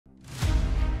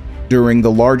During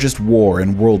the largest war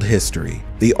in world history,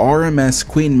 the RMS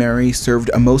Queen Mary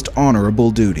served a most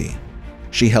honorable duty.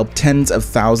 She helped tens of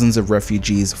thousands of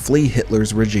refugees flee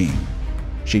Hitler's regime.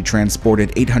 She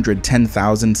transported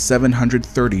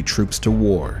 810,730 troops to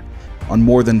war on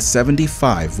more than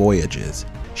 75 voyages.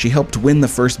 She helped win the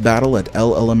first battle at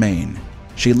El Alamein.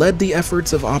 She led the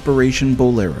efforts of Operation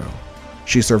Bolero.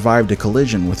 She survived a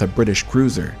collision with a British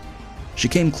cruiser. She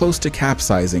came close to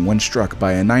capsizing when struck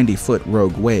by a 90-foot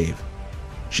rogue wave.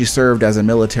 She served as a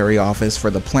military office for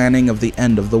the planning of the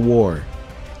end of the war,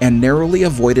 and narrowly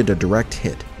avoided a direct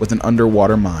hit with an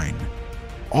underwater mine.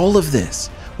 All of this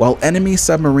while enemy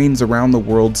submarines around the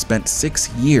world spent 6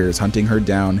 years hunting her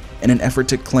down in an effort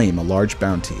to claim a large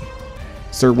bounty.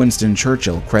 Sir Winston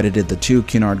Churchill credited the two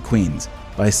Cunard Queens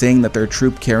by saying that their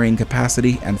troop-carrying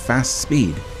capacity and fast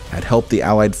speed had helped the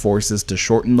Allied forces to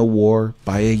shorten the war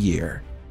by a year.